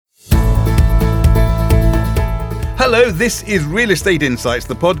Hello, this is Real Estate Insights,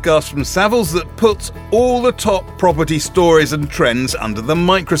 the podcast from Savills that puts all the top property stories and trends under the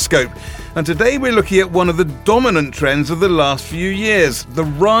microscope. And today we're looking at one of the dominant trends of the last few years, the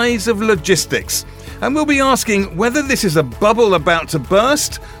rise of logistics. And we'll be asking whether this is a bubble about to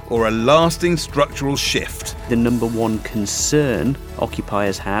burst or a lasting structural shift. The number one concern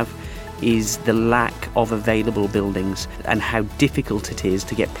occupiers have is the lack of available buildings and how difficult it is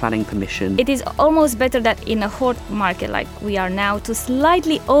to get planning permission. It is almost better that in a hot market like we are now to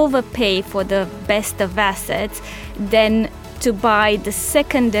slightly overpay for the best of assets than to buy the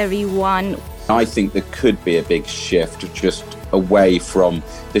secondary one. I think there could be a big shift just away from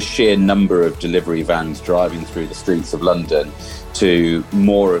the sheer number of delivery vans driving through the streets of London to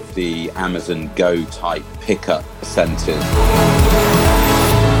more of the Amazon Go type pickup centres.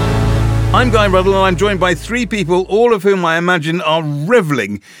 I'm Guy Ruddle and I'm joined by three people, all of whom I imagine are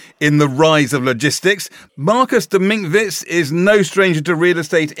revelling in the rise of logistics. Marcus de Minkwitz is no stranger to Real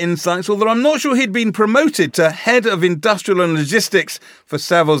Estate Insights, although I'm not sure he'd been promoted to Head of Industrial and Logistics for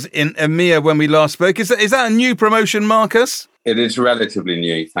Savills in EMEA when we last spoke. Is that a new promotion, Marcus? It is relatively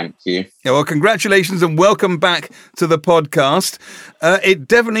new, thank you. Yeah, well, congratulations and welcome back to the podcast. It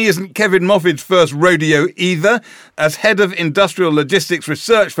definitely isn't Kevin Mofid's first rodeo either. As Head of Industrial Logistics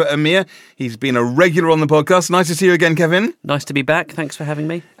Research for EMEA, he's been a regular on the podcast. Nice to see you again, Kevin. Nice to be back. Thanks for having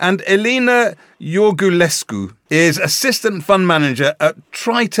me. And Elena Iorgulescu is Assistant Fund Manager at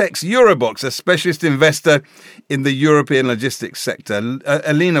Tritex Eurobox, a specialist investor in the European logistics sector.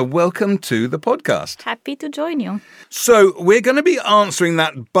 Elena, welcome to the podcast. Happy to join you. So we're going to be answering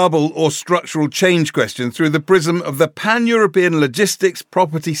that bubble or structural change question through the prism of the Pan-European Logistics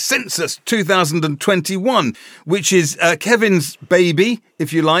Property Census 2021, which is Kevin's baby,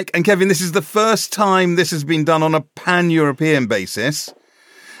 if you like. And Kevin, this is the first time this has been done on a pan-European basis.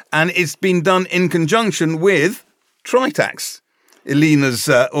 And it's been done in conjunction with Tritax, Elena's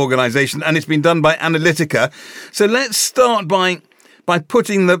organisation, and it's been done by Analytica. So let's start by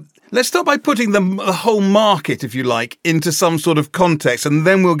putting the whole market, if you like, into some sort of context, and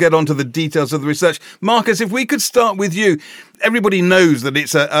then we'll get on to the details of the research. Marcus, if we could start with you. Everybody knows that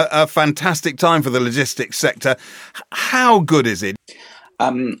it's a fantastic time for the logistics sector. How good is it?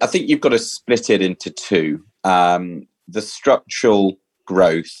 I think you've got to split it into two. The structural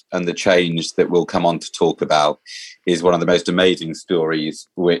growth and the change that we'll come on to talk about is one of the most amazing stories,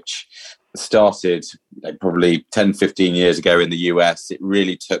 which started probably 10, 15 years ago in the US. It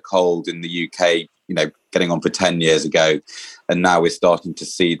really took hold in the UK, getting on for 10 years ago. And now we're starting to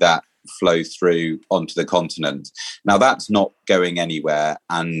see that flow through onto the continent. Now, that's not going anywhere.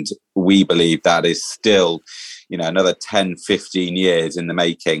 And we believe that is still, another 10, 15 years in the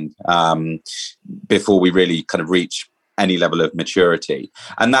making before we really kind of reach any level of maturity.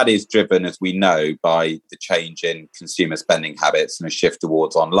 And that is driven, as we know, by the change in consumer spending habits and a shift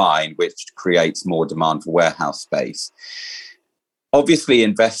towards online, which creates more demand for warehouse space. Obviously,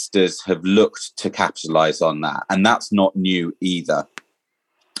 investors have looked to capitalize on that, and that's not new either.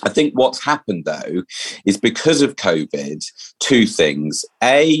 I think what's happened, though, is because of COVID, two things.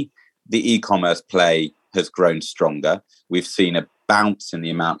 A, the e-commerce play has grown stronger. We've seen a bounce in the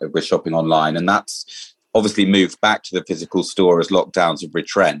amount that we're shopping online, and that's obviously moved back to the physical store as lockdowns have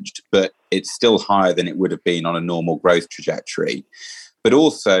retrenched, but it's still higher than it would have been on a normal growth trajectory. But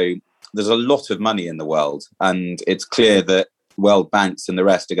also, there's a lot of money in the world, and it's clear that world banks and the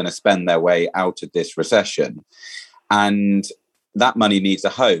rest are going to spend their way out of this recession. And that money needs a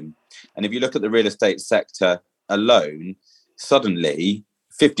home. And if you look at the real estate sector alone, suddenly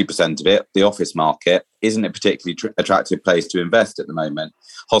 50% of it, the office market, isn't a particularly attractive place to invest at the moment.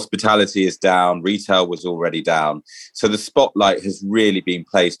 Hospitality is down, retail was already down. So the spotlight has really been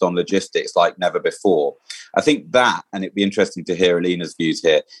placed on logistics like never before. I think that, and it'd be interesting to hear Elena's views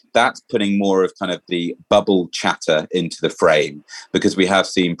here, that's putting more of kind of the bubble chatter into the frame, because we have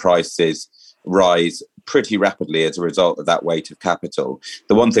seen prices rise pretty rapidly as a result of that weight of capital.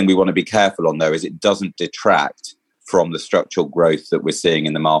 The one thing we want to be careful on, though, is it doesn't detract from the structural growth that we're seeing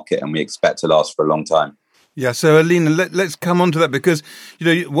in the market and we expect to last for a long time. Yeah, so Elena, let's come on to that, because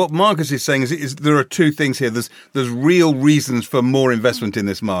what Marcus is saying is there are two things here. There's real reasons for more investment in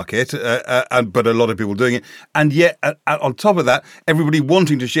this market, but a lot of people doing it, and yet on top of that, everybody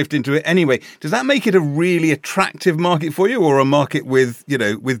wanting to shift into it anyway. Does that make it a really attractive market for you, or a market with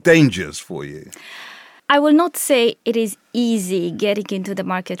dangers for you? I will not say it is easy getting into the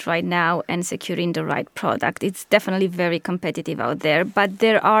market right now and securing the right product. It's definitely very competitive out there, but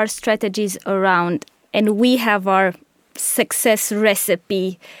there are strategies around, and we have our success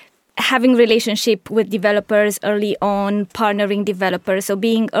recipe having relationship with developers early on, partnering developers, so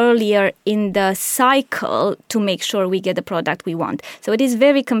being earlier in the cycle to make sure we get the product we want. So it is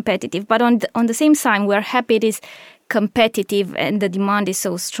very competitive, but on the same time, we're happy it is competitive and the demand is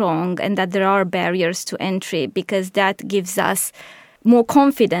so strong and that there are barriers to entry, because that gives us more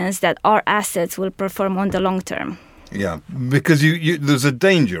confidence that our assets will perform on the long term. Yeah, because you there's a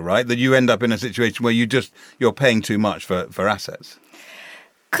danger, right, that you end up in a situation where you're paying too much for assets.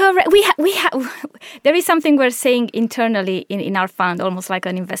 Correct. There is something we're saying internally in our fund, almost like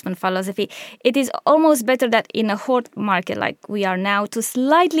an investment philosophy. It is almost better that in a hot market like we are now to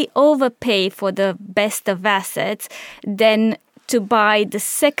slightly overpay for the best of assets than to buy the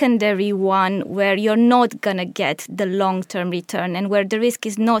secondary one where you're not going to get the long-term return and where the risk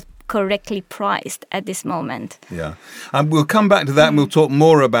is not correctly priced at this moment. Yeah. We'll come back to that and we'll talk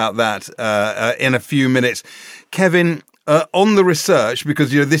more about that in a few minutes. Kevin, on the research,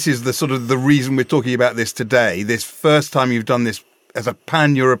 because this is the sort of the reason we're talking about this today, this first time you've done this as a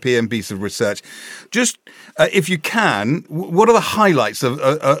pan-European piece of research, just if you can, what are the highlights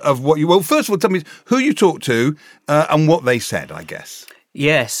of what you... Well, first of all, tell me who you talked to and what they said, I guess.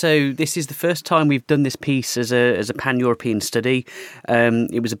 Yeah, so this is the first time we've done this piece as a pan-European study.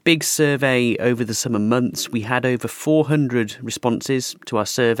 It was a big survey over the summer months. We had over 400 responses to our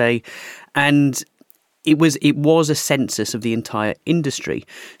survey, and it was a census of the entire industry.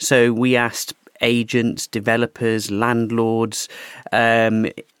 So we asked agents, developers, landlords,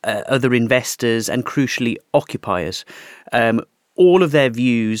 other investors, and crucially occupiers. All of their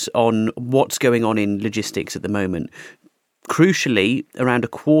views on what's going on in logistics at the moment. Crucially, around a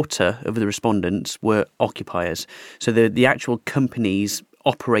quarter of the respondents were occupiers. So the actual companies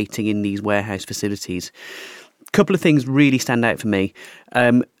operating in these warehouse facilities. A couple of things really stand out for me.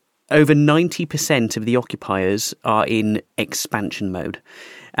 Over 90% of the occupiers are in expansion mode.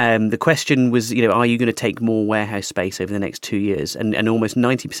 The question was, are you going to take more warehouse space over the next 2 years? And almost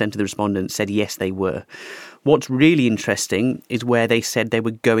 90% of the respondents said yes, they were. What's really interesting is where they said they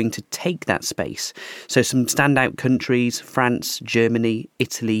were going to take that space. So some standout countries: France, Germany,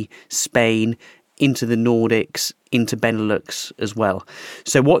 Italy, Spain, into the Nordics, into Benelux as well.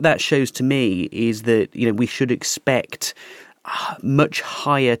 So what that shows to me is that, we should expect much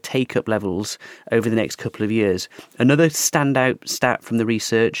higher take-up levels over the next couple of years. Another standout stat from the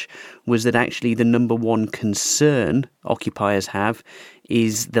research was that actually the number one concern occupiers have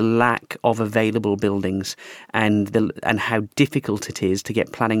is the lack of available buildings and how difficult it is to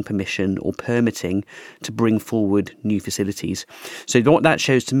get planning permission or permitting to bring forward new facilities. So what that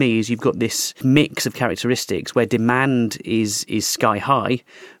shows to me is you've got this mix of characteristics where demand is sky high,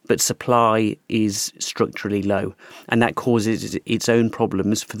 but supply is structurally low. And that causes its own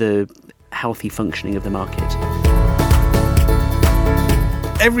problems for the healthy functioning of the market.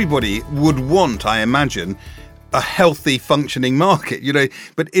 Everybody would want, I imagine, a healthy functioning market,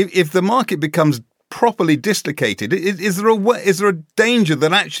 but if the market becomes properly dislocated, is there a danger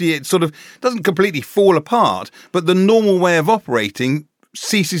that actually it sort of doesn't completely fall apart, but the normal way of operating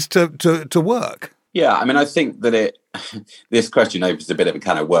ceases to work? Yeah, I think that this question opens a bit of a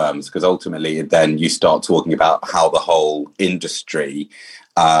can of worms, because ultimately then you start talking about how the whole industry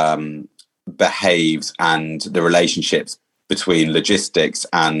behaves and the relationships between logistics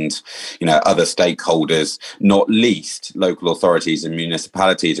and other stakeholders, not least local authorities and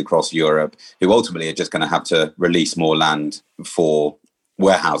municipalities across Europe, who ultimately are just going to have to release more land for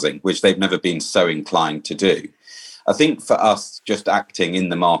warehousing, which they've never been so inclined to do. I think for us, just acting in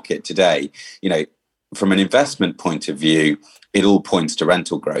the market today, from an investment point of view, it all points to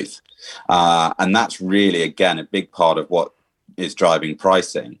rental growth. And that's really, again, a big part of what is driving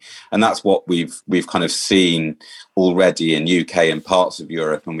pricing. And that's what we've kind of seen already in UK and parts of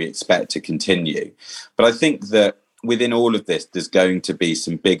Europe, and we expect to continue. But I think that within all of this, there's going to be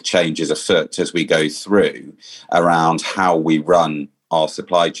some big changes afoot as we go through around how we run our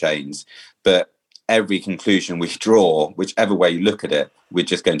supply chains. But every conclusion we draw, whichever way you look at it, we're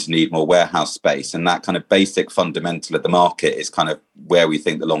just going to need more warehouse space. And that kind of basic fundamental of the market is kind of where we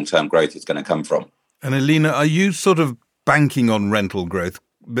think the long-term growth is going to come from. And Alina, are you sort of banking on rental growth?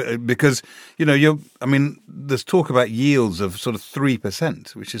 Because, there's talk about yields of sort of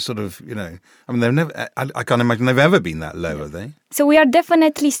 3%, which is sort of, they've never, I can't imagine they've ever been that low, have they? So we are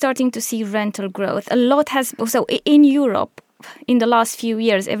definitely starting to see rental growth. A lot has, so in Europe, in the last few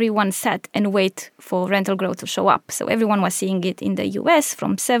years, everyone sat and wait for rental growth to show up. So everyone was seeing it in the US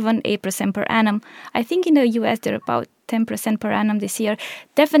from 7-8% per annum. I think in the US they're about 10% per annum this year.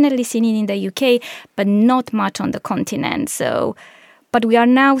 Definitely seen it in the UK, but not much on the continent. But we are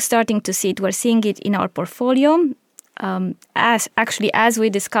now starting to see it. We're seeing it in our portfolio. as we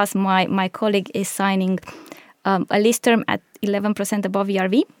discussed, my colleague is signing a lease term at 11% above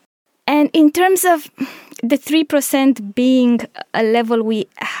ERV. And in terms of the 3% being a level we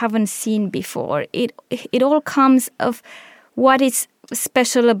haven't seen before, it all comes of what is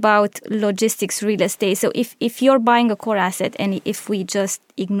special about logistics real estate. So if you're buying a core asset and if we just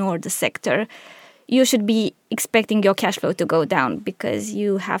ignore the sector, you should be expecting your cash flow to go down because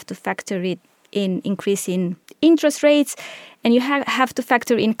you have to factor it in increase in interest rates and you have to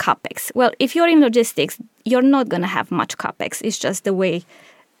factor in capex. Well, if you're in logistics, you're not going to have much capex. It's just the way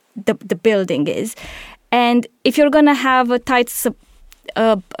the building is. And if you're going to have a tight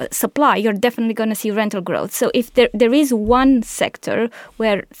supply, you're definitely going to see rental growth. So if there is one sector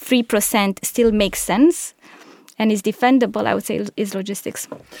where 3% still makes sense and is defendable, I would say is logistics.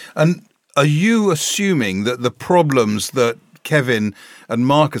 And are you assuming that the problems that Kevin and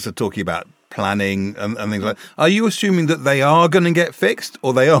Marcus are talking about, planning and things like that, are you assuming that they are going to get fixed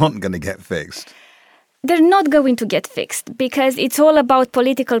or they aren't going to get fixed? They're not going to get fixed because it's all about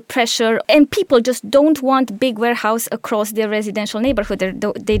political pressure and people just don't want big warehouse across their residential neighborhood.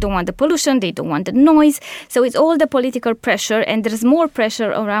 They don't want the pollution, they don't want the noise. So it's all the political pressure and there's more pressure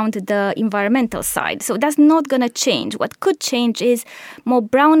around the environmental side. So that's not going to change. What could change is more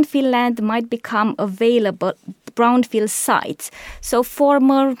brownfield land might become available, brownfield sites. So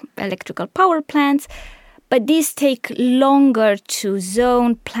former electrical power plants, but these take longer to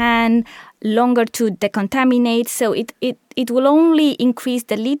zone, plan, longer to decontaminate. So it will only increase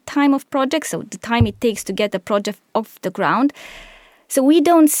the lead time of projects, so the time it takes to get the project off the ground. So we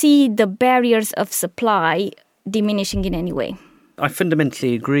don't see the barriers of supply diminishing in any way. I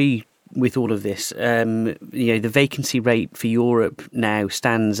fundamentally agree with all of this. The vacancy rate for Europe now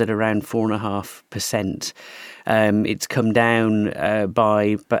stands at around 4.5%. It's come down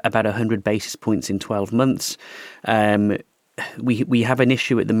by about 100 basis points in 12 months. We have an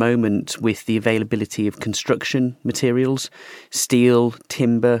issue at the moment with the availability of construction materials. Steel,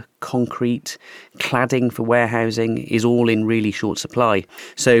 timber, concrete, cladding for warehousing is all in really short supply.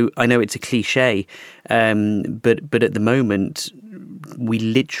 So I know it's a cliche, but at the moment, we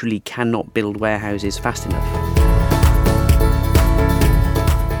literally cannot build warehouses fast enough.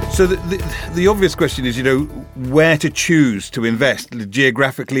 So the obvious question is, where to choose to invest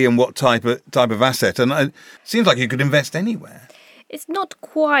geographically and what type of asset. And it seems like you could invest anywhere. It's not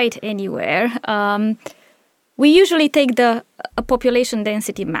quite anywhere. We usually take a population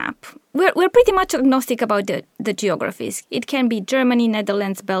density map. We're pretty much agnostic about the geographies. It can be Germany,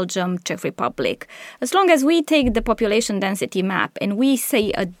 Netherlands, Belgium, Czech Republic. As long as we take the population density map and we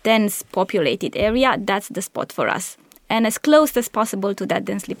say a dense populated area, that's the spot for us. And as close as possible to that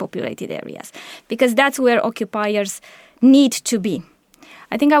densely populated areas, because that's where occupiers need to be.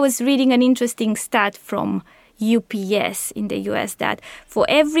 I think I was reading an interesting stat from UPS in the US that for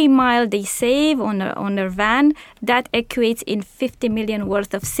every mile they save on their van, that equates in 50 million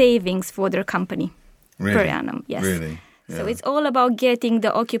worth of savings for their company per annum. Yes. Really? Yeah. So it's all about getting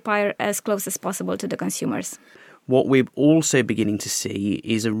the occupier as close as possible to the consumers. What we're also beginning to see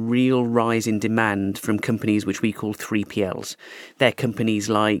is a real rise in demand from companies which we call 3PLs. They're companies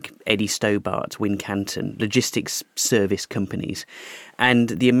like Eddie Stobart, Wincanton, logistics service companies. And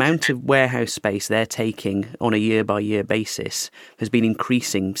the amount of warehouse space they're taking on a year-by-year basis has been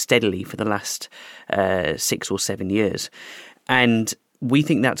increasing steadily for the last 6 or 7 years. And we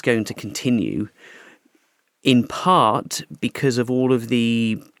think that's going to continue in part because of all of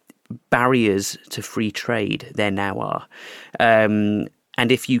the barriers to free trade there now are. And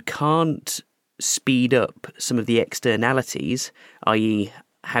if you can't speed up some of the externalities, i.e.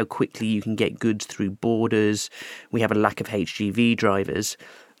 how quickly you can get goods through borders, we have a lack of HGV drivers,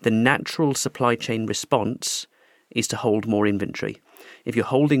 the natural supply chain response is to hold more inventory. If you're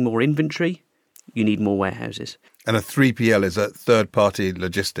holding more inventory, you need more warehouses. And a 3PL is a third-party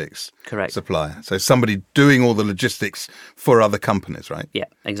logistics Correct. supplier. So somebody doing all the logistics for other companies, right? Yeah,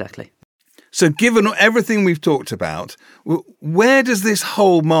 exactly. So given everything we've talked about, where does this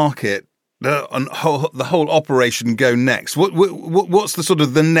whole market, the whole operation go next? What's the sort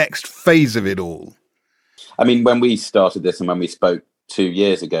of the next phase of it all? I mean, when we started this and when we spoke 2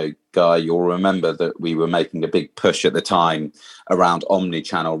 years ago, Guy, you'll remember that we were making a big push at the time around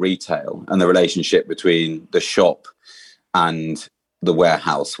omni-channel retail and the relationship between the shop and the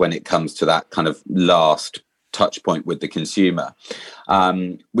warehouse when it comes to that kind of last touch point with the consumer.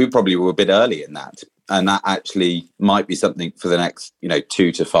 We probably were a bit early in that. And that actually might be something for the next,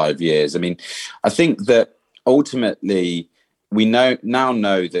 2 to 5 years. I mean, I think that ultimately we now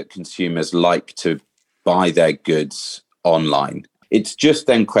know that consumers like to buy their goods online. It's just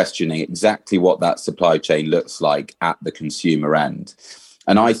then questioning exactly what that supply chain looks like at the consumer end.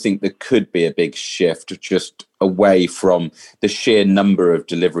 And I think there could be a big shift just away from the sheer number of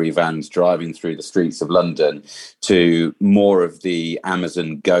delivery vans driving through the streets of London to more of the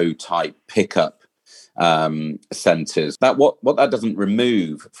Amazon Go type pickup centres. That what that doesn't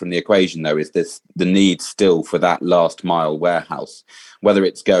remove from the equation, though, is the need still for that last mile warehouse, whether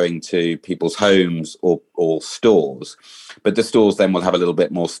it's going to people's homes or stores. But the stores then will have a little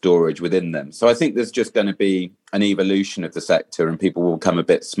bit more storage within them. So I think there's just going to be an evolution of the sector, and people will become a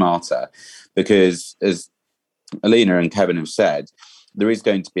bit smarter, because as Alina and Kevin have said, there is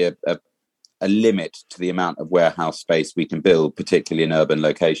going to be a limit to the amount of warehouse space we can build, particularly in urban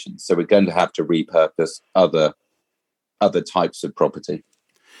locations. So we're going to have to repurpose other types of property.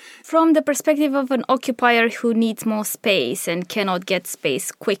 From the perspective of an occupier who needs more space and cannot get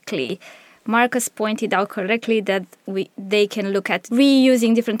space quickly, Marcus pointed out correctly that they can look at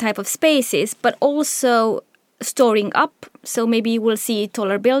reusing different type of spaces, but also storing up. So maybe you will see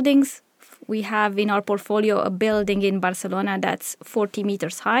taller buildings. We have in our portfolio a building in Barcelona that's 40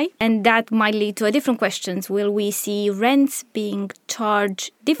 meters high, and that might lead to a different questions. Will we see rents being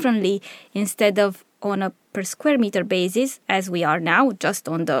charged differently instead of on a per square meter basis, as we are now, just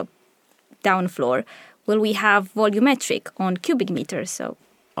on the down floor? Will we have volumetric on cubic meters? So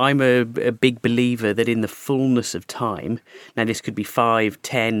I'm a big believer that in the fullness of time, now this could be 5,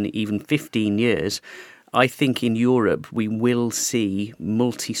 10, even 15 years, I think in Europe we will see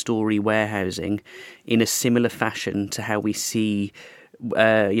multi-storey warehousing in a similar fashion to how we see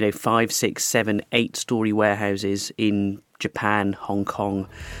 5, 6, 7, 8-storey warehouses in Japan, Hong Kong,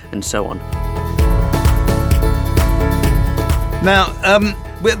 and so on. Now,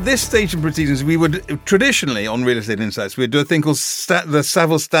 at this stage of proceedings, we would traditionally on Real Estate Insights, we'd do a thing called the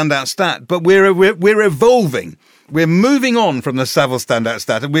Savills Standout Stat, but we're evolving. We're moving on from the Savills Standout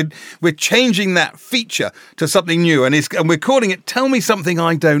Stat, and we're changing that feature to something new, and we're calling it "Tell Me Something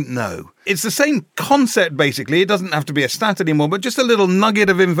I Don't Know." It's the same concept, basically. It doesn't have to be a stat anymore, but just a little nugget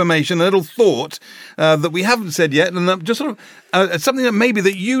of information, a little thought that we haven't said yet, and just sort of something that maybe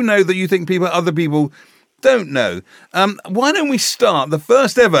that you know that you think other people don't know. Why don't we start the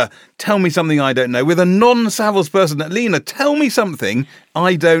first ever Tell Me Something I Don't Know with a non-Savills person? Lena, tell me something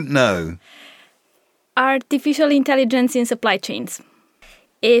I don't know. Artificial intelligence in supply chains.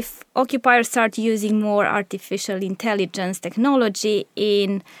 If occupiers start using more artificial intelligence technology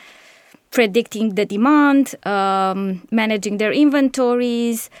in predicting the demand, managing their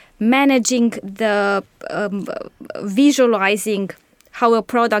inventories, managing the visualizing how a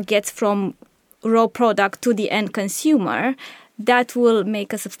product gets from raw product to the end consumer, that will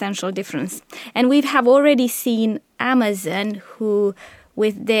make a substantial difference. And we have already seen Amazon, who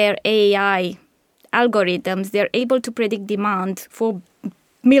with their AI algorithms, they're able to predict demand for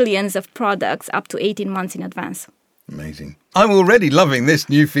millions of products up to 18 months in advance. Amazing. I'm already loving this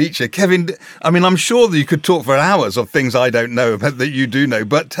new feature. Kevin, I mean, I'm sure that you could talk for hours of things I don't know about that you do know,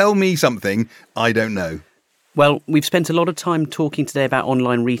 but tell me something I don't know. Well, we've spent a lot of time talking today about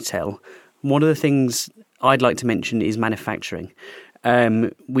online retail. One of the things I'd like to mention is manufacturing.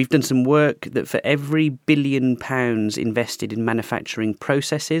 We've done some work that for every £1 billion invested in manufacturing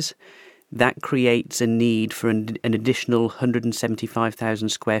processes, that creates a need for an additional 175,000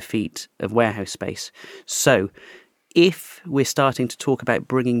 square feet of warehouse space. So if we're starting to talk about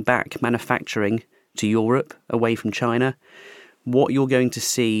bringing back manufacturing to Europe away from China, what you're going to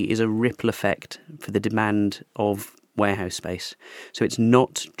see is a ripple effect for the demand of warehouse space. So it's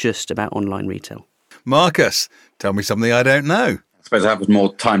not just about online retail. Marcus, tell me something I don't know. I suppose I have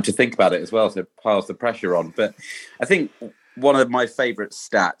more time to think about it as well, so it piles the pressure on. But I think one of my favourite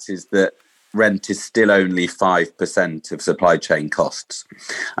stats is that rent is still only 5% of supply chain costs.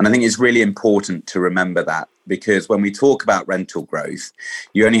 And I think it's really important to remember that, because when we talk about rental growth,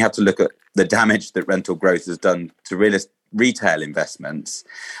 you only have to look at the damage that rental growth has done to retail investments,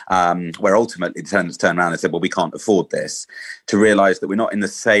 where ultimately the tenants turn around and said, well, we can't afford this, to realise that we're not in the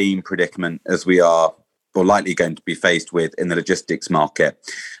same predicament as we are or likely going to be faced with in the logistics market.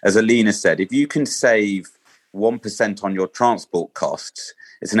 As Alina said, if you can save 1% on your transport costs,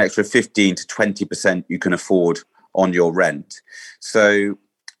 it's an extra 15 to 20% you can afford on your rent. So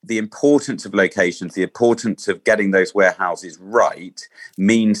the importance of locations, the importance of getting those warehouses right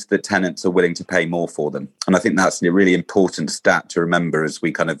means that tenants are willing to pay more for them. And I think that's a really important stat to remember as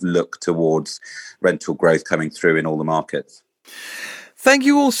we kind of look towards rental growth coming through in all the markets. Thank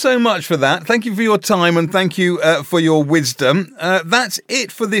you all so much for that. Thank you for your time and thank you for your wisdom. That's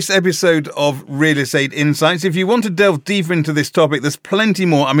it for this episode of Real Estate Insights. If you want to delve deeper into this topic, there's plenty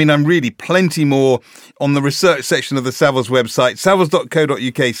more. Plenty more on the research section of the Savills website,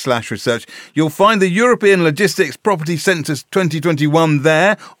 savills.co.uk/research. You'll find the European Logistics Property Census 2021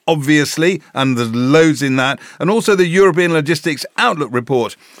 there, obviously, and there's loads in that. And also the European Logistics Outlook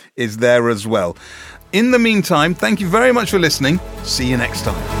report is there as well. In the meantime, thank you very much for listening. See you next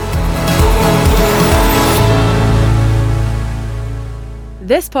time.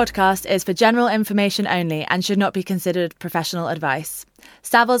 This podcast is for general information only and should not be considered professional advice.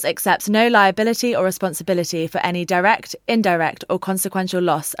 Savills accepts no liability or responsibility for any direct, indirect or consequential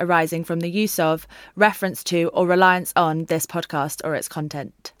loss arising from the use of, reference to or reliance on this podcast or its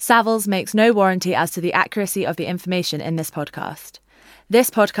content. Savills makes no warranty as to the accuracy of the information in this podcast. This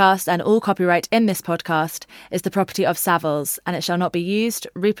podcast and all copyright in this podcast is the property of Savills, and it shall not be used,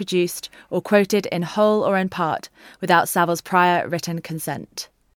 reproduced, or quoted in whole or in part without Savills' prior written consent.